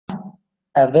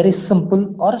a very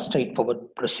simple or a straightforward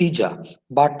procedure,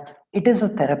 but it is a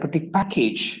therapeutic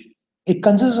package. It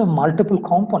consists of multiple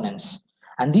components,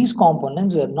 and these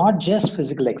components are not just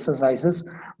physical exercises,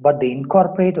 but they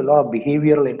incorporate a lot of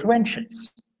behavioral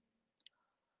interventions.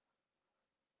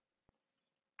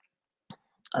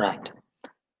 Right.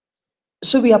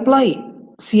 So we apply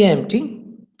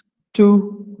CIMT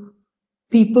to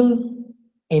people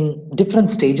in different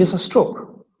stages of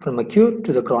stroke, from acute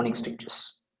to the chronic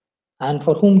stages. And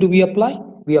for whom do we apply?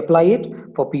 We apply it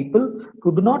for people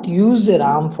who do not use their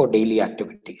arm for daily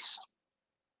activities.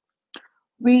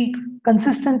 We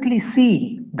consistently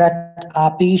see that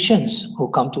our patients who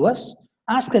come to us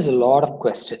ask us a lot of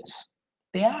questions.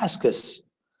 They ask us,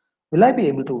 will I be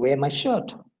able to wear my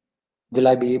shirt? Will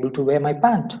I be able to wear my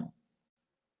pant?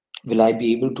 Will I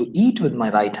be able to eat with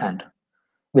my right hand?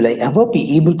 Will I ever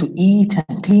be able to eat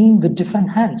and clean with different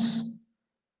hands?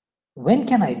 When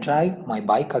can I drive my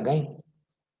bike again?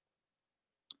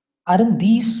 Aren't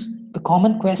these the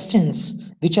common questions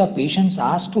which our patients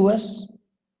ask to us?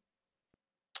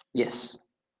 Yes.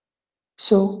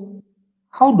 So,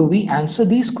 how do we answer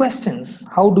these questions?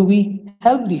 How do we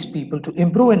help these people to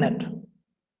improve in it?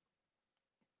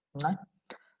 Right?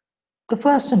 The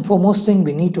first and foremost thing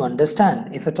we need to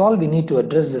understand, if at all we need to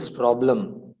address this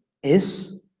problem,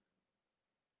 is,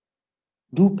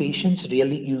 do patients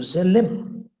really use their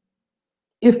limb?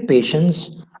 If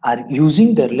patients are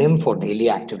using their limb for daily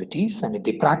activities and if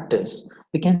they practice,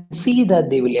 we can see that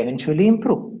they will eventually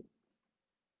improve.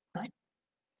 Right?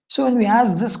 So when we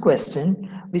ask this question,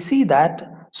 we see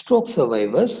that stroke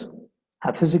survivors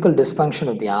have physical dysfunction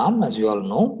of the arm, as we all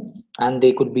know, and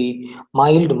they could be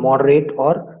mild, moderate,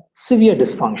 or severe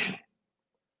dysfunction.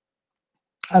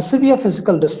 A severe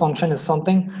physical dysfunction is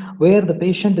something where the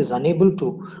patient is unable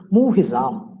to move his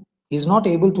arm. He's not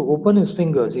able to open his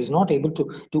fingers. He's not able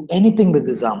to do anything with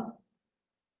his arm.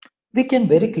 We can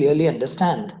very clearly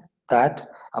understand that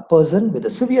a person with a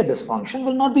severe dysfunction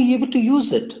will not be able to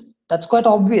use it. That's quite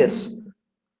obvious.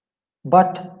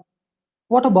 But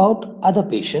what about other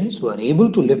patients who are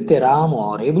able to lift their arm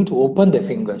or are able to open their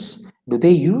fingers? Do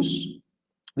they use?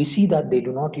 We see that they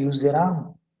do not use their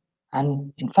arm.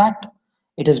 And in fact,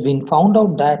 it has been found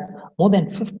out that more than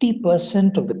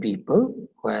 50% of the people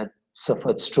who have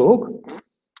suffered stroke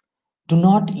do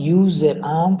not use their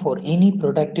arm for any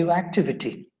productive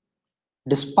activity,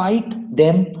 despite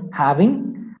them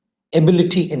having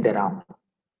ability in their arm.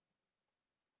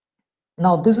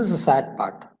 Now, this is a sad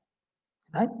part,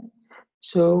 right?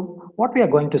 So, what we are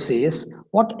going to say is,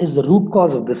 what is the root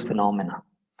cause of this phenomena?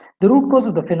 The root cause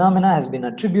of the phenomena has been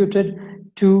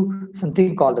attributed to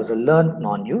something called as a learned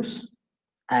non-use,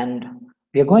 and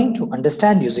we are going to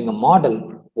understand using a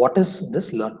model what is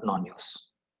this learned non-use.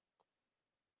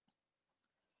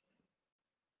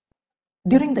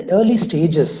 During the early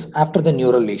stages after the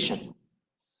neural lesion,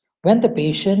 when the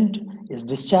patient is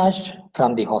discharged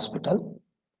from the hospital,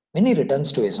 when he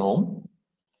returns to his home,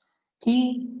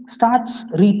 he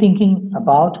starts rethinking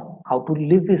about how to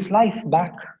live his life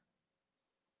back.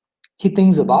 He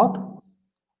thinks about,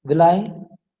 will I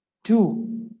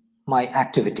do my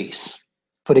activities?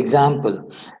 For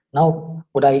example, now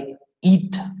would I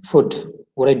eat food?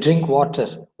 Would I drink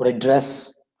water? Would I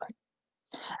dress?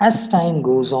 As time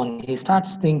goes on, he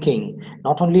starts thinking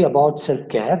not only about self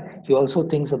care, he also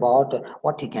thinks about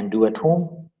what he can do at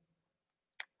home.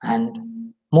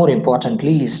 And more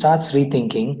importantly, he starts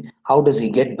rethinking how does he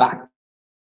get back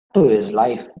to his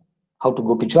life, how to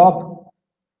go to job,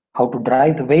 how to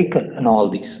drive the vehicle, and all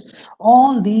these.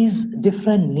 All these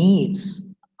different needs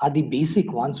are the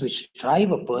basic ones which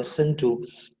drive a person to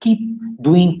keep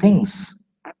doing things.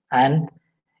 And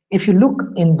if you look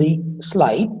in the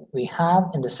slide, we have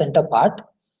in the center part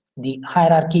the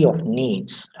hierarchy of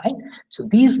needs, right? So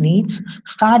these needs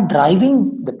start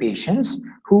driving the patients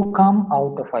who come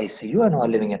out of ICU and are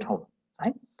living at home,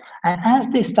 right? And as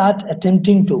they start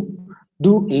attempting to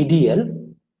do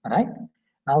ADL, right?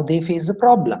 Now they face a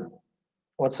problem.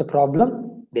 What's the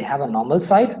problem? They have a normal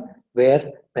side where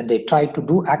when they try to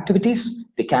do activities,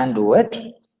 they can do it.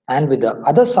 And with the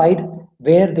other side,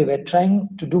 where they were trying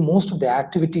to do most of the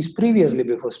activities previously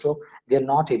before stroke, they are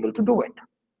not able to do it.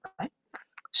 Right?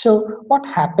 So what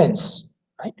happens,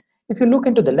 right? If you look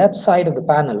into the left side of the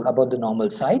panel about the normal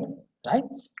side, right?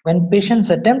 When patients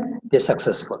attempt, they're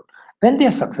successful. When they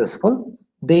are successful,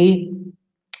 they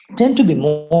tend to be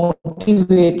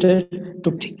motivated to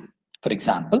activity. For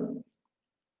example,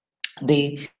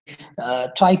 they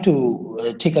try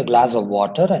to take a glass of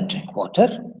water and drink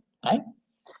water, right?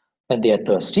 When they are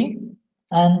thirsty,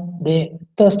 and their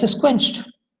thirst is quenched.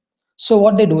 So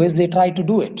what they do is they try to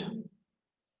do it.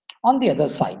 On the other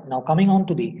side, now coming on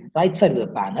to the right side of the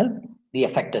panel, the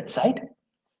affected side,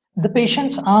 the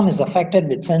patient's arm is affected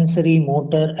with sensory,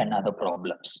 motor, and other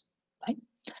problems. Right?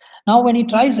 Now, when he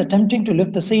tries attempting to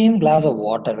lift the same glass of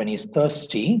water when he's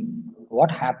thirsty, what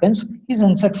happens? He's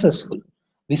unsuccessful.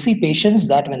 We see patients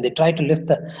that when they try to lift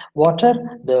the water,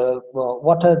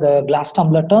 the glass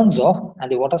tumbler turns off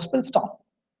and the water spills down.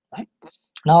 Right?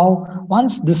 Now,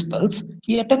 once this spills,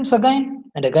 he attempts again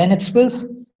and again it spills,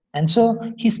 and so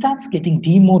he starts getting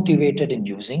demotivated in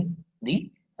using the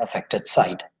affected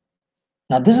side.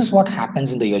 Now, this is what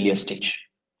happens in the earlier stage.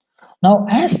 Now,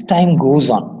 as time goes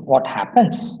on, what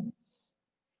happens?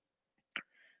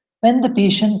 When the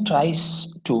patient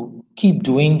tries to keep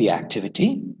doing the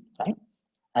activity, right,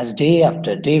 as day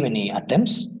after day when he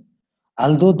attempts,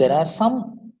 although there are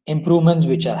some improvements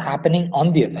which are happening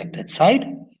on the affected side,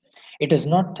 it is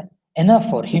not enough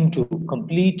for him to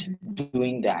complete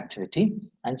doing the activity,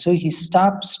 and so he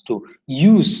starts to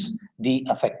use the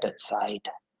affected side,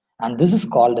 and this is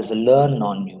called as a learn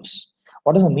non-use.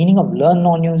 What is the meaning of learn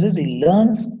non-use? Is he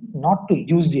learns not to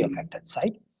use the affected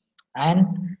side,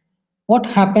 and what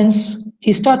happens?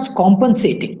 He starts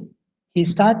compensating. He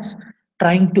starts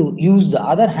trying to use the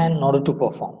other hand in order to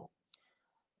perform.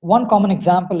 One common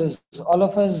example is all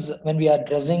of us, when we are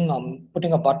dressing or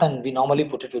putting a button, we normally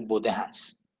put it with both the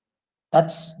hands.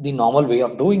 That's the normal way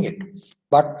of doing it.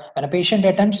 But when a patient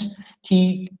attempts,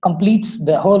 he completes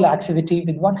the whole activity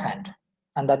with one hand,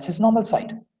 and that's his normal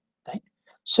side. Right?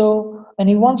 So when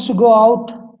he wants to go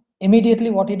out, immediately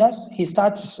what he does, he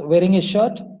starts wearing his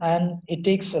shirt, and it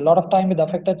takes a lot of time with the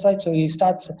affected side. So he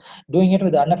starts doing it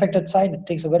with the unaffected side. It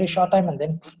takes a very short time, and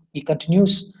then he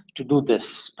continues to do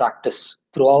this practice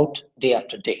throughout day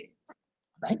after day.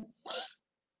 Right?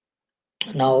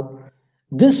 Now,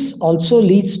 this also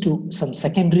leads to some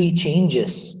secondary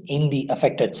changes in the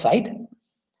affected side.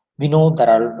 We know there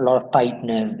are a lot of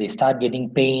tightness, they start getting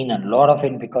pain, and a lot of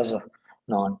it because of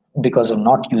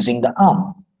not using the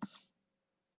arm.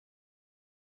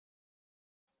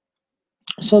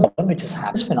 So the which is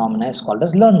happening, this phenomena is called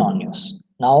as learn non-use.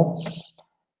 Now,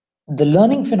 the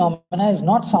learning phenomena is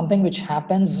not something which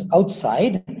happens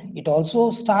outside, it also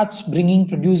starts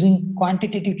producing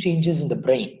quantitative changes in the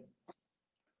brain.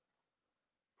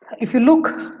 If you look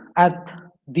at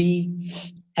the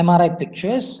MRI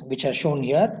pictures which are shown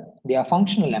here, they are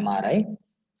functional MRI,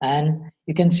 and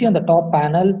you can see on the top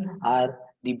panel are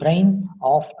the brain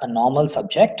of a normal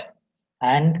subject,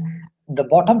 and the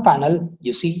bottom panel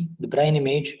you see the brain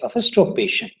image of a stroke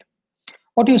patient.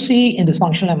 What you see in this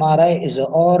functional MRI is an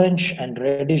orange and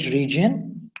reddish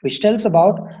region which tells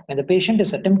about when the patient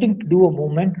is attempting to do a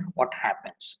movement, what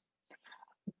happens.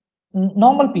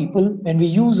 Normal people, when we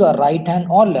use our right hand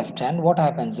or left hand, what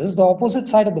happens is the opposite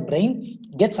side of the brain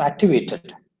gets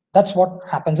activated. That's what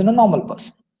happens in a normal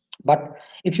person. But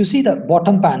if you see the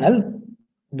bottom panel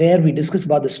where we discuss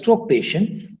about the stroke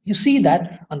patient, you see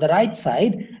that on the right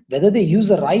side, whether they use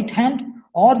the right hand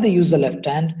or they use the left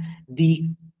hand, the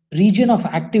region of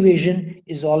activation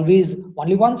is always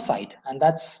only one side, and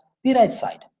that's the right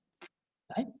side.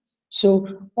 Right?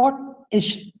 So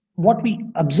what we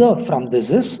observe from this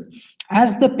is,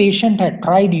 as the patient had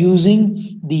tried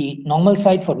using the normal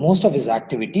side for most of his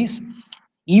activities,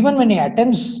 even when he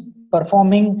attempts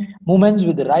performing movements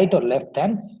with the right or left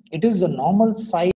hand, it is the normal side